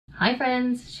Hi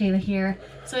friends, Shayla here.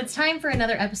 So it's time for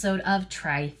another episode of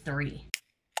Try 3.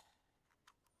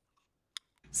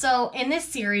 So in this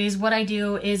series, what I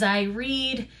do is I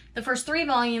read the first 3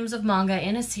 volumes of manga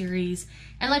in a series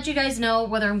and let you guys know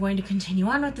whether I'm going to continue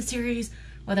on with the series,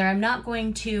 whether I'm not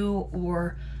going to,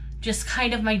 or just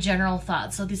kind of my general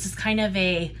thoughts. So this is kind of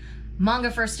a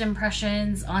manga first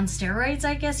impressions on steroids,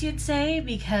 I guess you'd say,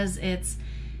 because it's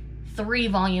 3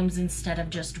 volumes instead of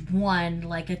just 1,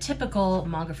 like a typical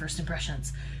manga first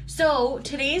impressions. So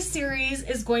today's series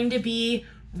is going to be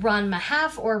Ranma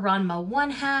half or Ranma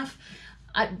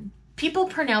 1/2. People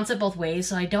pronounce it both ways,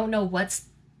 so I don't know what's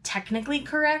technically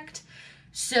correct.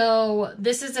 So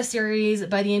this is a series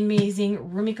by the amazing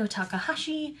Rumiko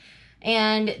Takahashi,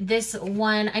 and this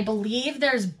one, I believe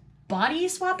there's body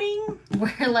swapping,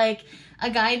 where like a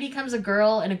guy becomes a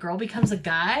girl and a girl becomes a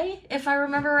guy, if I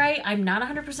remember right. I'm not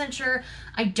 100% sure.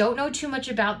 I don't know too much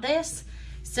about this,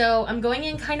 so I'm going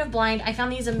in kind of blind. I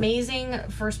found these amazing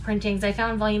first printings. I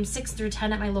found volumes 6 through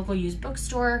 10 at my local used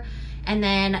bookstore, and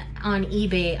then on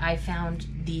eBay I found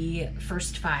the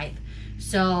first 5.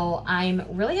 So I'm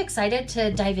really excited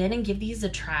to dive in and give these a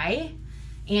try.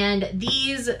 And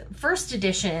these first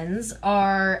editions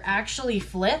are actually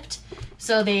flipped,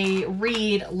 so they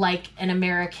read like an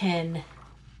American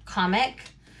comic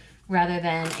rather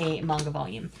than a manga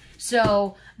volume.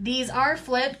 So these are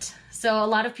flipped, so a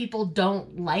lot of people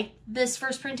don't like this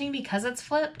first printing because it's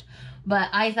flipped, but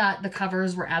I thought the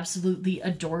covers were absolutely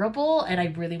adorable and I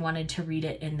really wanted to read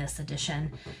it in this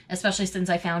edition, especially since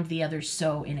I found the others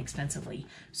so inexpensively.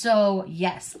 So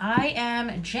yes, I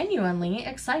am genuinely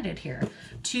excited here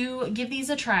to give these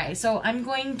a try. So I'm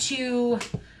going to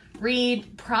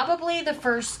read probably the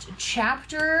first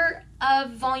chapter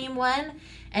of volume 1,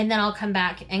 and then I'll come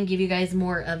back and give you guys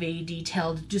more of a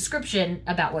detailed description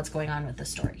about what's going on with the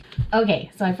story. Okay,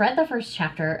 so I've read the first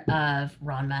chapter of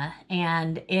Ranma,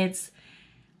 and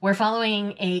we're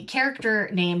following a character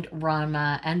named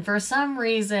Ranma, and for some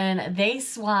reason they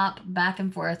swap back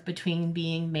and forth between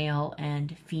being male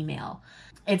and female.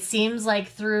 It seems like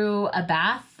through a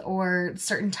bath or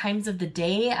certain times of the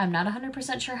day. I'm not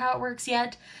 100% sure how it works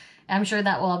yet. I'm sure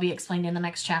that will all be explained in the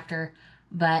next chapter.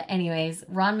 But anyways,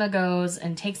 Ranma goes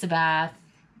and takes a bath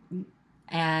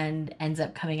and ends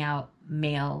up coming out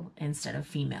male instead of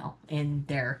female in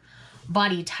their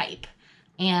body type.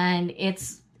 And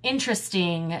it's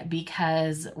interesting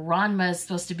because Ranma is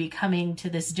supposed to be coming to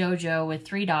this dojo with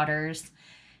 3 daughters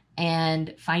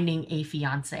and finding a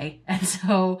fiance. And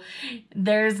so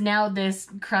there's now this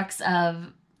crux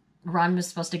of Ranma's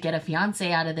supposed to get a fiance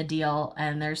out of the deal,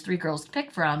 and there's 3 girls to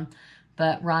pick from,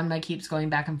 but Ranma keeps going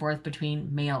back and forth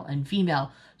between male and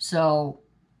female. So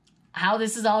how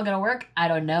this is all going to work, I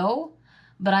don't know,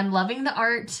 but I'm loving the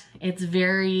art. It's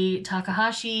very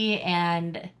Takahashi,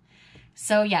 and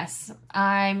so yes,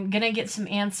 I'm going to get some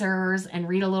answers and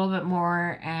read a little bit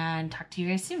more and talk to you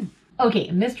guys soon. Okay,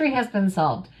 mystery has been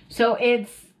solved. So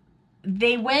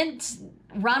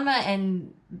Ranma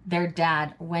and their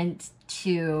dad went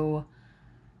to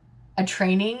a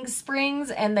training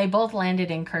springs, and they both landed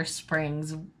in Cursed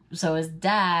Springs. So his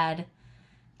dad,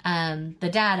 the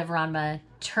dad of Ranma,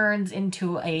 turns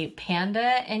into a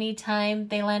panda anytime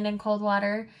they land in cold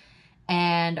water,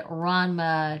 and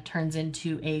Ranma turns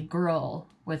into a girl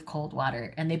with cold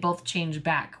water, and they both change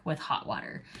back with hot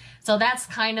water. So that's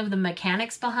kind of the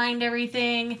mechanics behind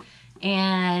everything.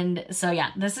 And so yeah,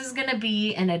 this is gonna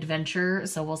be an adventure,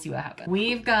 so we'll see what happens.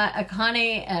 We've got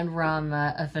Akane and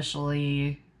Ranma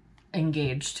officially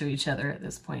engaged to each other at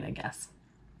this point, I guess.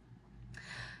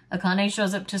 Akane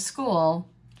shows up to school,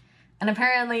 and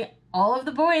apparently all of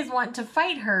the boys want to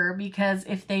fight her because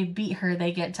if they beat her,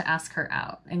 they get to ask her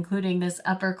out, including this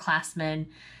upperclassman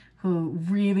who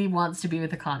really wants to be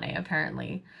with Akane,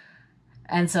 apparently.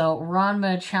 And so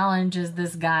Ranma challenges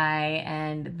this guy,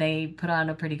 and they put on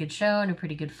a pretty good show and a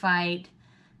pretty good fight.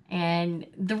 And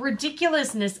the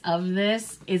ridiculousness of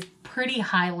this is pretty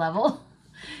high level.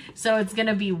 So it's going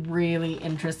to be really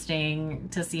interesting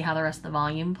to see how the rest of the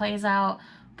volume plays out.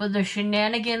 But the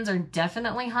shenanigans are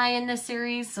definitely high in this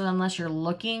series. So unless you're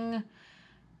looking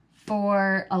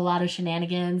for a lot of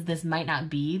shenanigans, this might not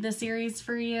be the series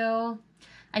for you.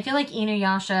 I feel like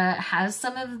Inuyasha has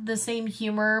some of the same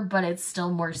humor, but it's still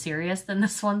more serious than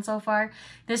this one so far.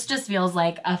 This just feels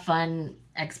like a fun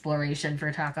exploration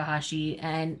for Takahashi,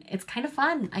 and it's kind of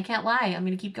fun. I can't lie. I'm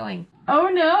going to keep going. Oh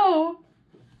no!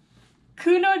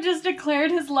 Kuno just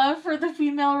declared his love for the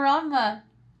female Ranma.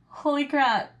 Holy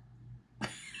crap.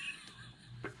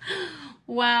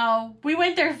 Wow, we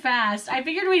went there fast. I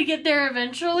figured we'd get there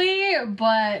eventually,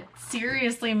 but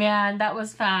seriously, man, that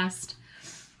was fast.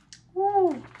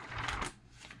 Woo.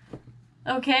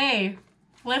 Okay,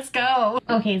 let's go.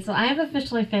 Okay, so I have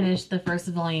officially finished the first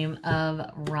volume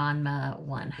of Ranma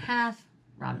 1/2,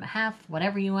 Ranma half,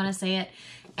 whatever you want to say it.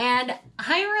 And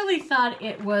I really thought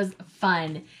it was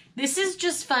fun. This is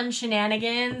just fun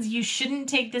shenanigans. You shouldn't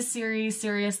take this series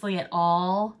seriously at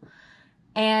all.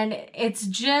 And it's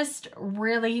just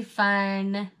really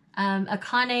fun.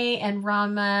 Akane and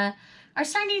Ranma are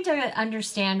starting to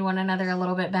understand one another a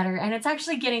little bit better, and it's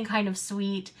actually getting kind of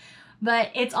sweet,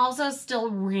 but it's also still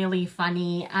really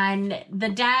funny. And the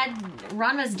dad,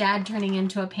 Ranma's dad turning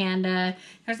into a panda,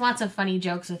 there's lots of funny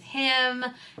jokes with him,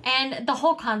 and the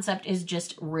whole concept is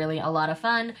just really a lot of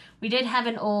fun. We did have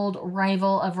an old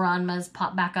rival of Ranma's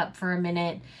pop back up for a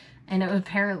minute, and it was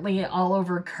apparently all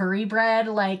over curry bread.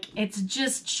 Like, it's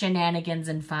just shenanigans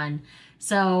and fun.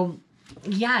 So,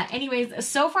 yeah, anyways,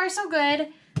 so far so good.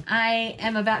 I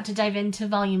am about to dive into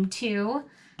volume 2.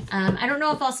 I don't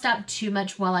know if I'll stop too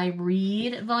much while I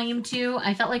read volume 2.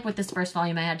 I felt like with this first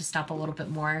volume I had to stop a little bit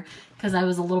more because I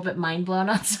was a little bit mind blown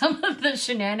on some of the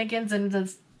shenanigans and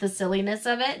the silliness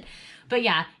of it. But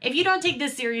yeah, if you don't take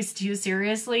this series too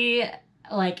seriously,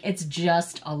 like, it's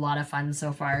just a lot of fun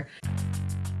so far.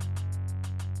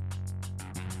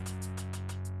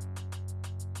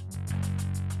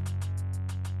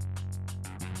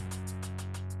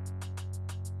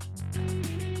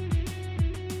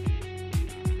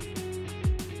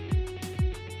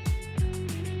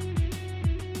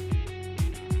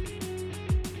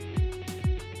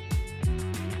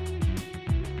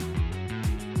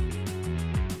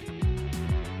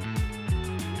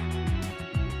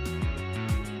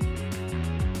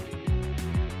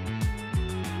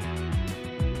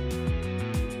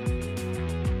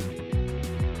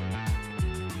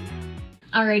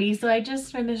 Alrighty, so I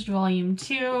just finished volume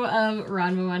 2 of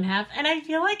Ranma 1/2, and I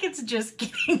feel like it's just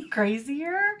getting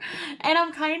crazier, and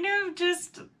I'm kind of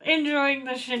just enjoying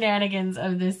the shenanigans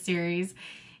of this series.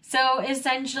 So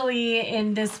essentially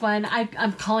in this one,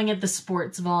 I'm calling it the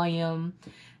sports volume.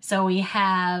 So we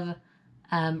have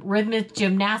rhythmic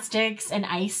gymnastics and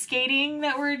ice skating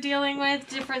that we're dealing with,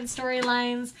 different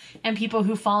storylines, and people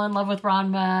who fall in love with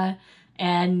Ranma,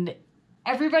 and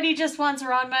everybody just wants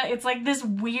Ranma. It's like this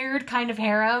weird kind of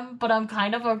harem, but I'm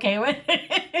kind of okay with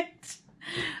it.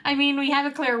 I mean, we have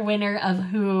a clear winner of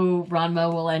who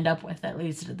Ranma will end up with, at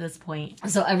least at this point.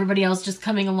 So everybody else just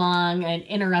coming along and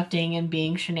interrupting and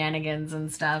being shenanigans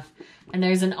and stuff. And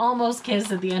there's an almost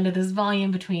kiss at the end of this volume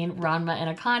between Ranma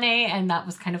and Akane, and that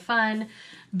was kind of fun.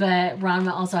 But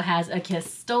Ranma also has a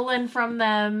kiss stolen from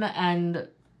them, and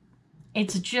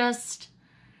it's just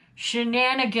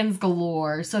shenanigans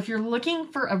galore. So if you're looking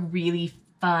for a really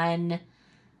fun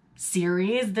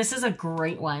series, this is a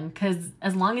great one, because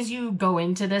as long as you go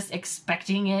into this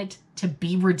expecting it to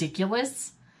be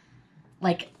ridiculous,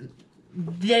 like,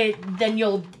 then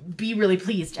you'll be really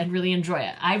pleased and really enjoy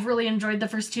it. I've really enjoyed the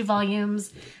first 2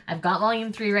 volumes. I've got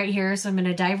volume 3 right here, so I'm going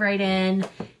to dive right in.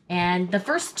 And the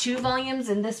first 2 volumes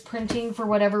in this printing, for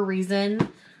whatever reason,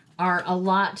 are a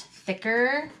lot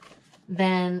thicker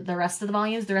than the rest of the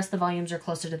volumes. The rest of the volumes are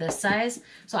closer to this size.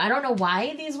 So I don't know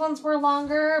why these ones were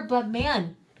longer, but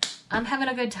man, I'm having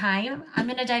a good time. I'm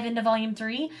going to dive into volume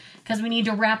 3 because we need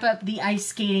to wrap up the ice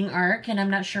skating arc, and I'm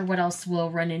not sure what else we'll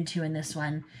run into in this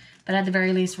one. But at the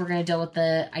very least, we're going to deal with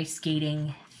the ice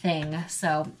skating thing.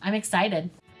 So I'm excited.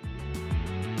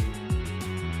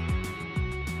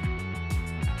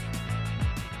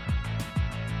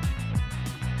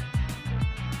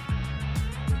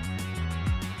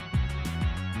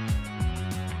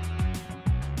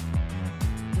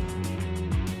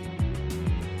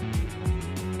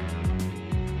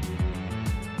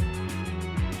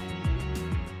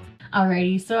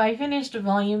 Alrighty, so I finished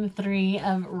volume 3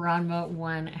 of Ranma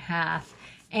 1/2.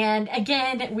 And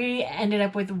again, we ended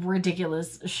up with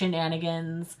ridiculous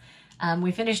shenanigans.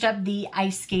 We finished up the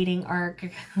ice skating arc,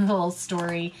 little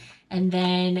story, and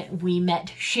then we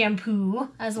met Shampoo,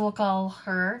 as we'll call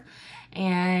her.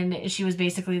 And she was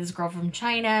basically this girl from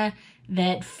China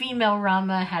that female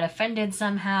Ranma had offended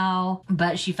somehow,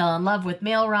 but she fell in love with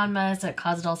male Ranma, so it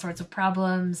caused all sorts of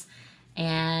problems.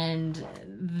 And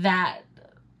that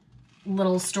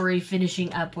little story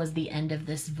finishing up was the end of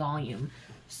this volume.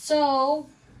 So,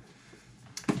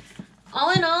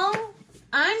 all in all,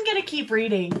 I'm gonna keep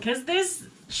reading because this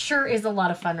sure is a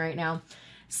lot of fun right now.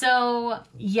 So,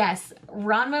 yes,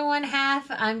 Ranma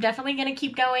 1/2, I'm definitely gonna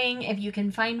keep going if you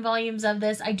can find volumes of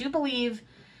this. I do believe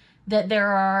that there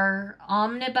are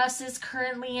omnibuses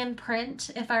currently in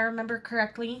print, if I remember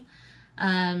correctly.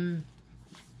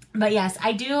 But yes,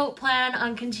 I do plan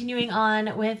on continuing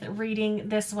on with reading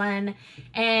this one,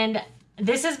 and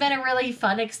this has been a really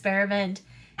fun experiment.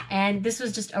 And this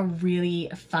was just a really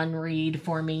fun read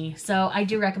for me. So I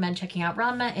do recommend checking out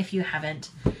Ranma if you haven't.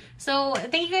 So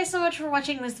thank you guys so much for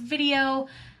watching this video.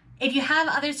 If you have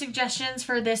other suggestions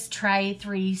for this Try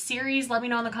 3 series, let me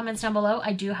know in the comments down below.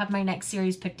 I do have my next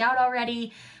series picked out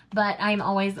already, but I'm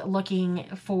always looking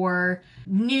for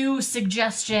new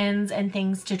suggestions and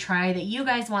things to try that you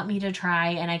guys want me to try,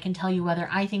 and I can tell you whether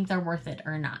I think they're worth it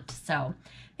or not. So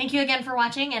thank you again for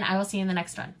watching, and I will see you in the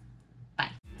next one.